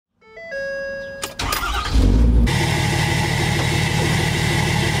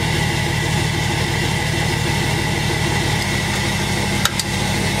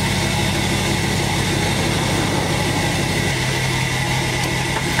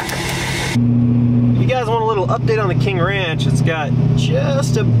If you guys want a little update on the King Ranch, it's got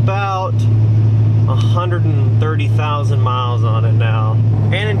just about 130,000 miles on it now.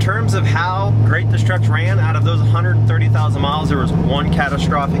 And in terms of how great this truck ran, out of those 130,000 miles, there was one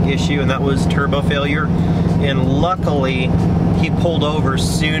catastrophic issue, and that was turbo failure. And luckily, he pulled over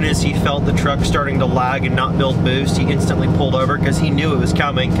as soon as he felt the truck starting to lag and not build boost. He instantly pulled over because he knew it was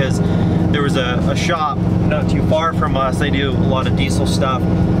coming, because there was a shop not too far from us. They do a lot of diesel stuff,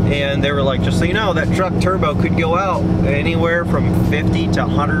 and they were like, just so you know, that truck turbo could go out anywhere from 50 to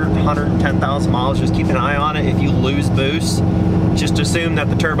 100, 110,000 miles. Just keep an eye on it. If you lose boost, just assume that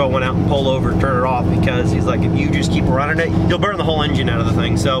the turbo went out and pull over and turn it off, because he's like, if you just keep running it, you'll burn the whole engine out of the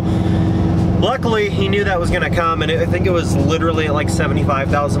thing. So luckily, he knew that was gonna come, and I think it was literally at like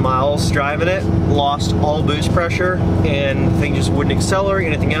 75,000 miles driving it, lost all boost pressure, and the thing just wouldn't accelerate,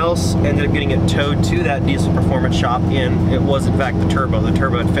 anything else. Ended up getting it towed to that diesel performance shop, and it was in fact the turbo. The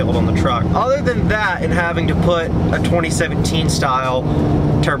turbo had failed on the truck. Other than that, and having to put a 2017 style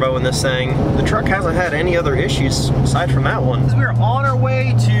turbo in this thing, the truck hasn't had any other issues aside from that one. We're on our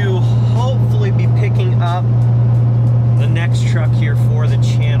way to hopefully be picking up the next truck here for the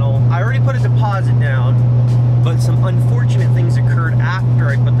channel. I already put a deposit down, but some unfortunate things occurred after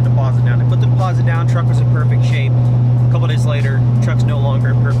I put the deposit down. I put the deposit down, truck was in perfect shape. A couple days later, truck's no longer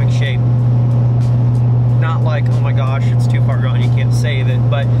in perfect shape. Not like, oh my gosh, it's too far gone, you can't save it,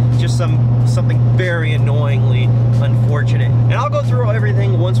 but just something very annoyingly unfortunate. And I'll go through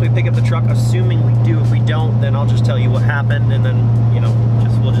everything once we pick up the truck, assuming we do. If we don't, then I'll just tell you what happened, and then, you know,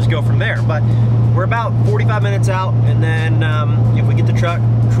 we'll just go from there. But we're about 45 minutes out, and then if we get the truck,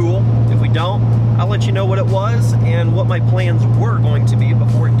 cool. If we don't, I'll let you know what it was and what my plans were going to be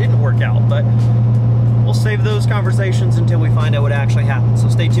before it didn't work out. But we'll save those conversations until we find out what actually happened. So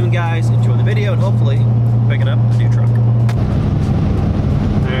stay tuned, guys, enjoy the video, and hopefully picking up the new truck.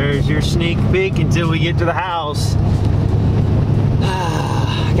 There's your sneak peek until we get to the house.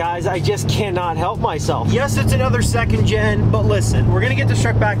 Guys, I just cannot help myself. Yes, it's another second gen, but listen, we're gonna get this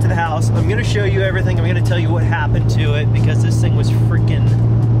truck back to the house. I'm gonna show you everything. I'm gonna tell you what happened to it, because this thing was freaking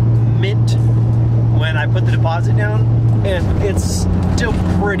mint when I put the deposit down, and it's still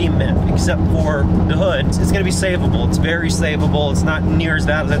pretty mint, except for the hood. It's gonna be savable. It's very savable. It's not near as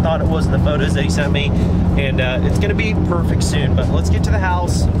bad as I thought it was in the photos that he sent me, and it's gonna be perfect soon. But let's get to the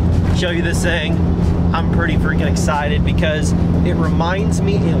house, show you this thing. I'm pretty freaking excited because it reminds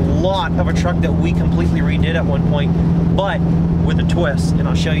me a lot of a truck that we completely redid at one point, but with a twist, and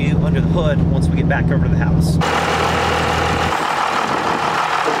I'll show you under the hood once we get back over to the house.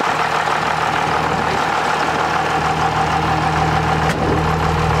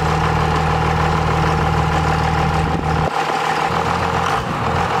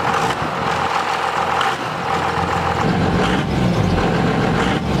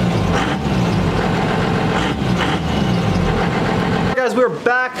 Guys, we're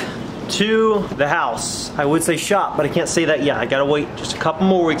back to the house. I would say shop, but I can't say that yet. I gotta wait just a couple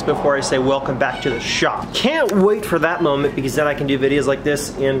more weeks before I say welcome back to the shop. Can't wait for that moment, because then I can do videos like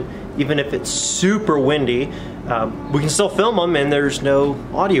this, and even if it's super windy, we can still film them and there's no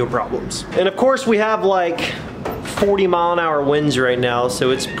audio problems. And of course we have like 40-mile-an-hour winds right now, so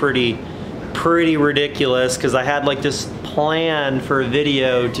it's pretty ridiculous, because I had like this plan for a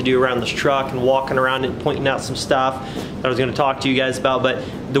video to do around this truck and walking around and pointing out some stuff that I was going to talk to you guys about, but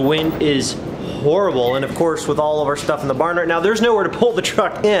the wind is horrible. And of course, with all of our stuff in the barn right now, there's nowhere to pull the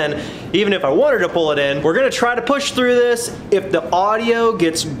truck in. Even if I wanted to pull it in, we're going to try to push through this. If the audio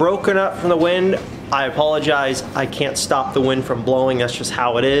gets broken up from the wind, I apologize. I can't stop the wind from blowing. That's just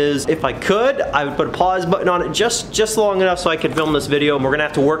how it is. If I could, I would put a pause button on it just long enough so I could film this video. And we're gonna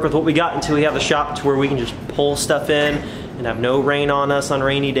have to work with what we got until we have the shop to where we can just pull stuff in and have no rain on us on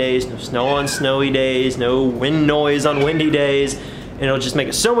rainy days, no snow on snowy days, no wind noise on windy days. And it'll just make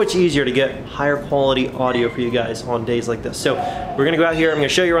it so much easier to get higher quality audio for you guys on days like this. So we're gonna go out here, I'm gonna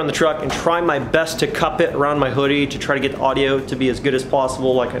show you around the truck and try my best to cup it around my hoodie to try to get the audio to be as good as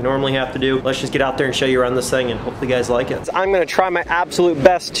possible like I normally have to do. Let's just get out there and show you around this thing and hopefully you guys like it. I'm gonna try my absolute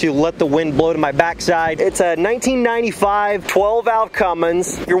best to let the wind blow to my backside. It's a 1995 12-valve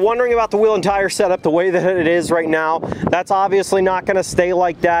Cummins. If you're wondering about the wheel and tire setup the way that it is right now, that's obviously not gonna stay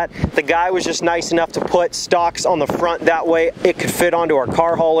like that. The guy was just nice enough to put stocks on the front, that way it could fit onto our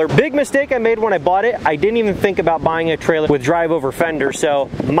car hauler. Big mistake I made when I bought it. I didn't even think about buying a trailer with drive over fenders, so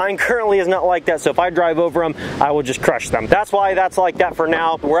mine currently is not like that. So if I drive over them, I will just crush them. That's why that's like that for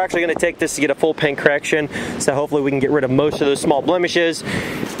now. We're actually going to take this to get a full paint correction, so hopefully we can get rid of most of those small blemishes.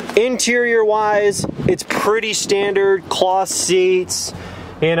 Interior wise, it's pretty standard, cloth seats.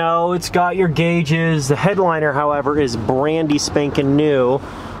 You know, it's got your gauges. The headliner, however, is brandy spanking new.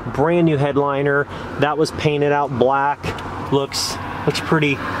 brand new headliner. That was painted out black. Looks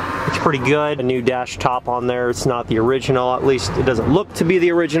pretty good. A new dash top on there. It's not the original, at least it doesn't look to be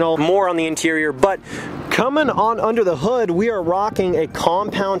the original. More on the interior, but coming on under the hood, we are rocking a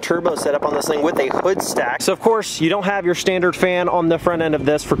compound turbo setup on this thing with a hood stack. So of course, you don't have your standard fan on the front end of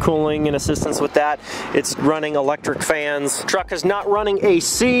this for cooling and assistance with that. It's running electric fans. Truck is not running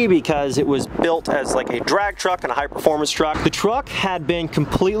AC because it was built as like a drag truck and a high performance truck. The truck had been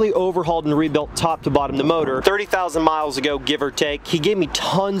completely overhauled and rebuilt top to bottom. The motor, 30,000 miles ago, give or take. He gave me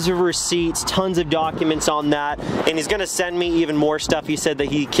tons of receipts, tons of documents on that, and he's gonna send me even more stuff he said that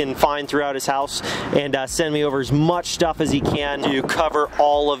he can find throughout his house, and send me over as much stuff as he can to cover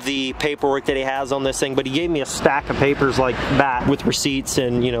all of the paperwork that he has on this thing. But he gave me a stack of papers like that with receipts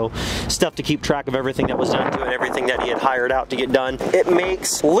and, you know, stuff to keep track of everything that was done to it and everything that he had hired out to get done. It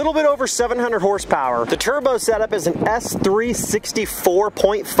makes a little bit over 700 horsepower. The turbo setup is an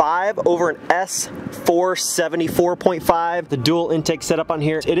S364.5 over an S474.5. The dual intake setup on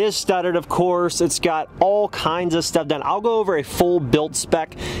here. It is studded, of course. It's got all kinds of stuff done. I'll go over a full build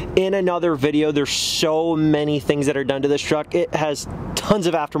spec in another video. There's so many things that are done to this truck. It has tons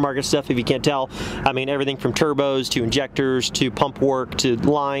of aftermarket stuff, if you can't tell. I mean, everything from turbos to injectors to pump work to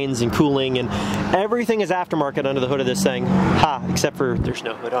lines and cooling, and everything is aftermarket under the hood of this thing. Except for there's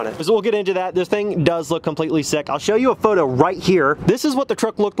no hood on it. So we'll get into that. This thing does look completely sick. I'll show you a photo right here. This is what the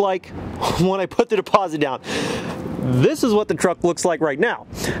truck looked like when I put the deposit down. This is what the truck looks like right now.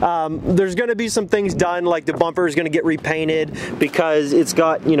 There's gonna be some things done, like the bumper is gonna get repainted because it's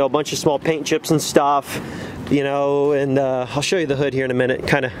got, you know, a bunch of small paint chips and stuff, you know, and I'll show you the hood here in a minute.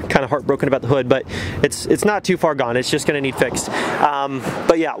 Kind of heartbroken about the hood, but it's not too far gone. It's just gonna need fixed.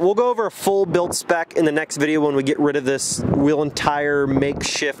 But yeah, we'll go over a full build spec in the next video when we get rid of this wheel and tire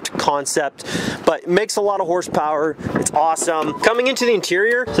makeshift concept. But it makes a lot of horsepower. It's awesome. Coming into the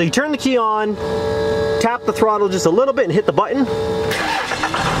interior, so you turn the key on, tap the throttle just a little bit and hit the button.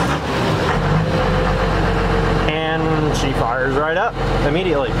 And she fires right up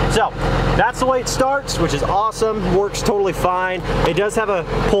immediately. So that's the way it starts, which is awesome. Works totally fine. It does have a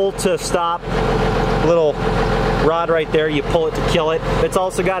pull to stop little rod right there. You pull it to kill it. It's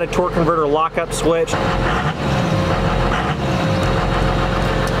also got a torque converter lockup switch.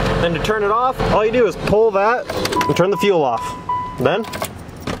 Then to turn it off, all you do is pull that and turn the fuel off. Then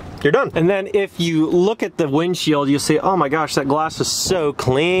you're done. And then if you look at the windshield, you'll see, oh my gosh, that glass is so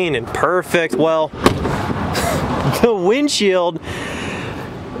clean and perfect. Well, the windshield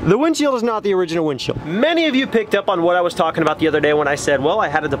is not the original windshield. Many of you picked up on what I was talking about the other day when I said, well, I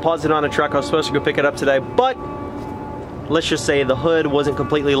had a deposit on a truck, I was supposed to go pick it up today, but let's just say the hood wasn't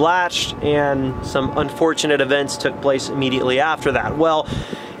completely latched and some unfortunate events took place immediately after that. Well,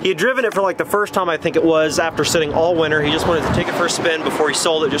 he had driven it for like the first time, I think it was, after sitting all winter. He just wanted to take it for a spin before he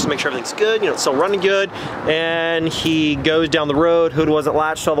sold it just to make sure everything's good, you know, it's still running good. And he goes down the road, hood wasn't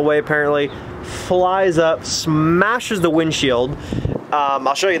latched all the way apparently, flies up, smashes the windshield.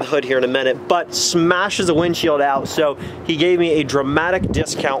 I'll show you the hood here in a minute, but smashes the windshield out. So he gave me a dramatic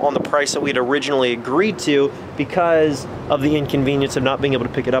discount on the price that we had originally agreed to because of the inconvenience of not being able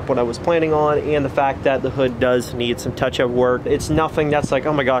to pick it up when I was planning on, and the fact that the hood does need some touch-up work. It's nothing that's like,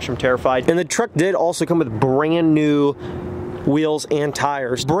 oh my gosh, I'm terrified. And the truck did also come with brand new wheels and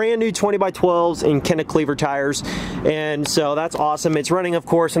tires. Brand new 20x12s and Kenna Cleaver tires. And so that's awesome. It's running, of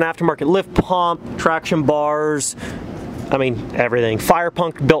course, an aftermarket lift pump, traction bars, I mean, everything. Fire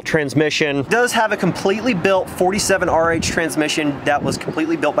punk built transmission. It does have a completely built 47 RH transmission that was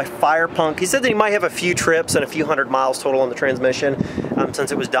completely built by Fire Punk. He said that he might have a few trips and a few hundred miles total on the transmission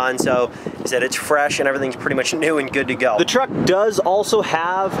since it was done. So he said it's fresh and everything's pretty much new and good to go. The truck does also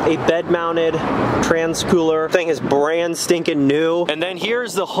have a bed mounted trans cooler. Thing is brand stinking new. And then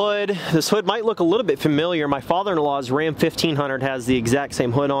here's the hood. This hood might look a little bit familiar. My father-in-law's Ram 1500 has the exact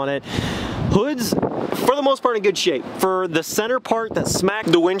same hood on it. Hood's, for the most part, in good shape. For the center part that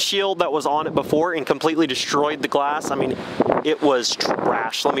smacked the windshield that was on it before and completely destroyed the glass, I mean, it was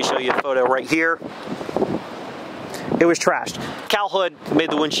trash. Let me show you a photo right here. It was trashed. Cal hood made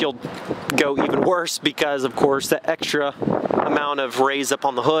the windshield go even worse because, of course, the extra amount of raise up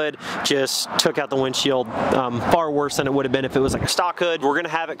on the hood just took out the windshield far worse than it would have been if it was like a stock hood. We're gonna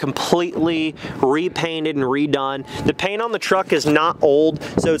have it completely repainted and redone. The paint on the truck is not old,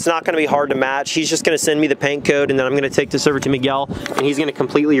 so it's not gonna be hard to match. He's just gonna send me the paint code, and then I'm gonna take this over to Miguel, and he's gonna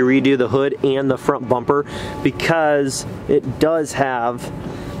completely redo the hood and the front bumper because it does have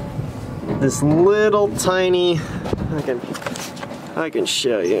this little tiny, I can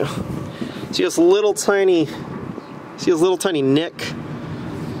show you. See this little tiny, nick?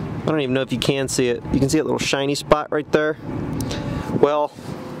 I don't even know if you can see it. You can see that little shiny spot right there. Well,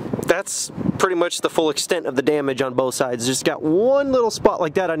 that's pretty much the full extent of the damage on both sides. Just got one little spot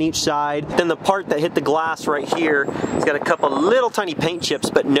like that on each side. Then the part that hit the glass right here, it's got a couple little tiny paint chips,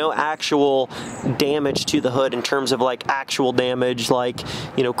 but no actual damage to the hood in terms of like actual damage, like,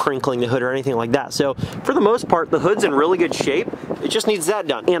 you know, crinkling the hood or anything like that. So for the most part, the hood's in really good shape. It just needs that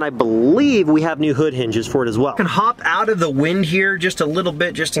done. And I believe we have new hood hinges for it as well. I can hop out of the wind here just a little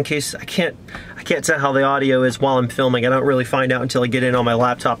bit, just in case. I can't tell how the audio is while I'm filming. I don't really find out until I get in on my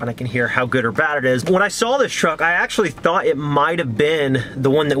laptop and I can hear how good or bad it is. When I saw this truck, I actually thought it might have been the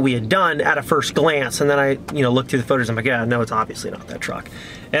one that we had done at a first glance. And then I, you know, looked through the photos. I'm like, yeah, no, it's obviously not that truck.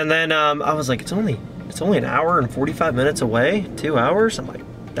 And then I was like, it's only an hour and 45 minutes away, 2 hours. I'm like,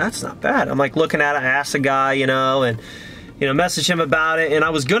 that's not bad. I'm like looking at it. I asked the guy, you know, and message him about it, and I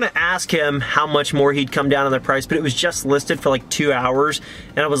was gonna ask him how much more he'd come down on the price, but it was just listed for like 2 hours,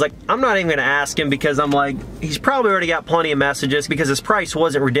 and I was like, I'm not even gonna ask him, because I'm like, he's probably already got plenty of messages, because his price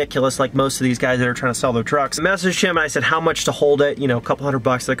wasn't ridiculous like most of these guys that are trying to sell their trucks. I messaged him and I said how much to hold it, you know, a couple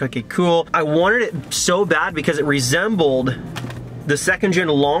 $100. Like, okay, cool. I wanted it so bad because it resembled the second gen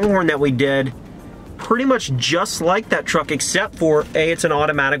Longhorn that we did, pretty much just like that truck, except for it's an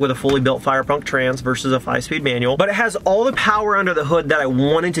automatic with a fully built fire punk trans versus a 5-speed manual, but it has all the power under the hood that I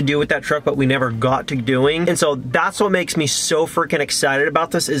wanted to do with that truck, but we never got to doing. And so that's what makes me so freaking excited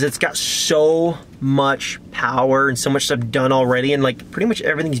about this, is it's got so much power and so much stuff done already, and like pretty much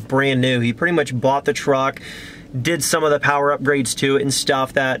everything's brand new. He pretty much bought the truck, did some of the power upgrades to it and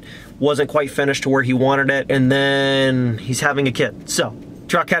stuff that wasn't quite finished to where he wanted it, and then he's having a kid. So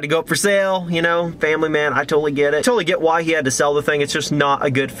truck had to go up for sale, you know, family man, I totally get it. Totally get why he had to sell the thing. It's just not a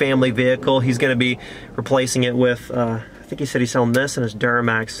good family vehicle. He's gonna be replacing it with, I think he said he's selling this and his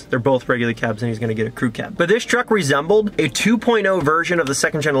Duramax. They're both regular cabs, and he's gonna get a crew cab. But this truck resembled a 2.0 version of the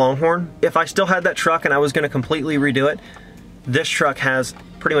second gen Longhorn. If I still had that truck and I was gonna completely redo it, this truck has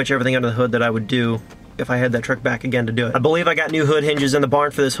pretty much everything under the hood that I would do if I had that truck back again to do it. I believe I got new hood hinges in the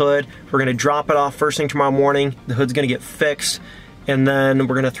barn for this hood. We're gonna drop it off first thing tomorrow morning. The hood's gonna get fixed, and then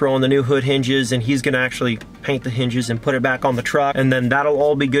we're gonna throw in the new hood hinges, and he's gonna actually paint the hinges and put it back on the truck, and then that'll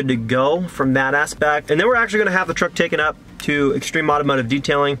all be good to go from that aspect. And then we're actually gonna have the truck taken up to Extreme Automotive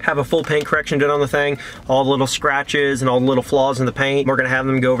Detailing, have a full paint correction done on the thing, all the little scratches and all the little flaws in the paint. We're gonna have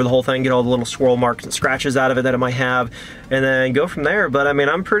them go over the whole thing, get all the little swirl marks and scratches out of it that it might have, and then go from there. But I mean,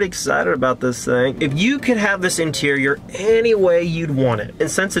 I'm pretty excited about this thing. If you could have this interior any way you'd want it,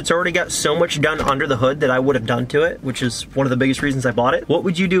 and since it's already got so much done under the hood that I would have done to it, which is one of the biggest reasons I bought it, what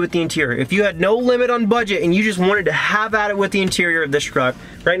would you do with the interior? If you had no limit on budget and you just wanted to have at it with the interior of this truck,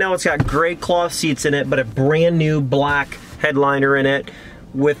 right now it's got gray cloth seats in it, but a brand new black headliner in it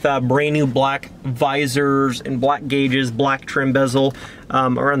with brand new black visors and black gauges, black trim bezel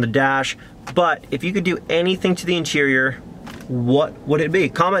around the dash. But if you could do anything to the interior, what would it be?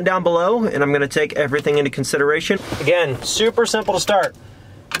 Comment down below, and I'm gonna take everything into consideration. Again, super simple to start.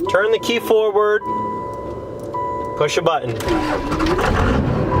 Turn the key forward, push a button.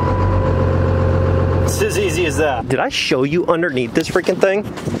 It's as easy as that. Did I show you underneath this freaking thing?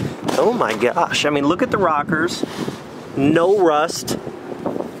 Oh my gosh, I mean, look at the rockers. No rust.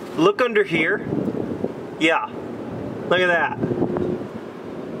 Look under here. Yeah, look at that.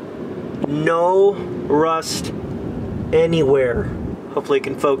 No rust anywhere. Hopefully it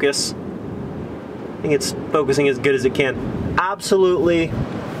can focus. I think it's focusing as good as it can. Absolutely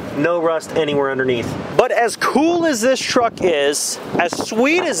no rust anywhere underneath. But as cool as this truck is, as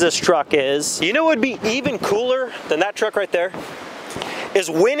sweet as this truck is, you know what would be even cooler than that truck right there? Is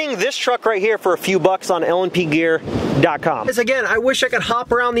winning this truck right here for a few bucks on lnpgear.com. Again, I wish I could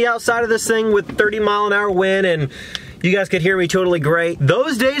hop around the outside of this thing with 30-mile-an-hour wind and you guys could hear me totally great.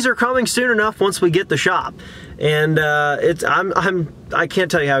 Those days are coming soon enough once we get the shop. And I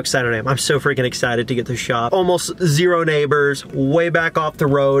can't tell you how excited I am. I'm so freaking excited to get the shop. Almost zero neighbors, way back off the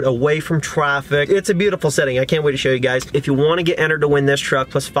road, away from traffic. It's a beautiful setting. I can't wait to show you guys. If you want to get entered to win this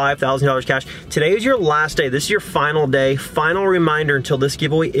truck plus $5,000 cash, today is your last day. This is your final day, final reminder until this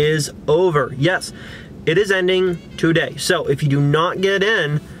giveaway is over. Yes, it is ending today. So if you do not get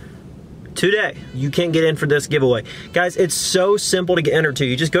in today, you can't get in for this giveaway. Guys, it's so simple to get entered to.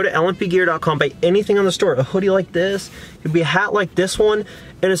 You just go to lnpgear.com, buy anything on the store. A hoodie like this, it could be a hat like this one,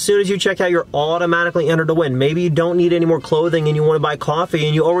 and as soon as you check out, you're automatically entered to win. Maybe you don't need any more clothing and you want to buy coffee,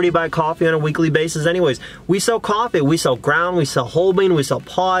 and you already buy coffee on a weekly basis anyways. We sell coffee, we sell ground, we sell whole bean, we sell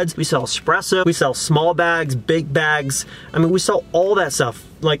pods, we sell espresso, we sell small bags, big bags. I mean, we sell all that stuff.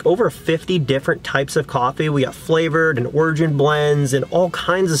 Like over 50 different types of coffee. We got flavored and origin blends and all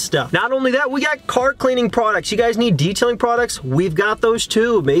kinds of stuff. Not only that, we got car cleaning products. You guys need detailing products? We've got those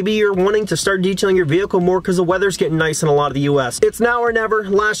too. Maybe you're wanting to start detailing your vehicle more because the weather's getting nice in a lot of the US. It's now or never.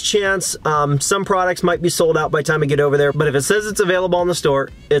 last chance. Some products might be sold out by the time I get over there, but if it says it's available in the store,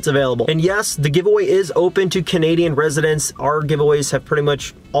 it's available. And yes, the giveaway is open to Canadian residents. Our giveaways have pretty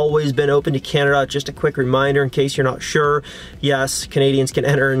much always been open to Canada. Just a quick reminder in case you're not sure. Yes, Canadians can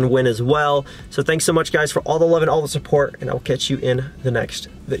enter and win as well. So thanks so much, guys, for all the love and all the support, and I'll catch you in the next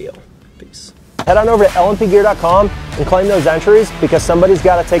video. Peace. Head on over to lmpgear.com and claim those entries, because somebody's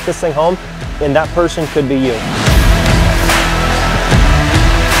got to take this thing home, and that person could be you.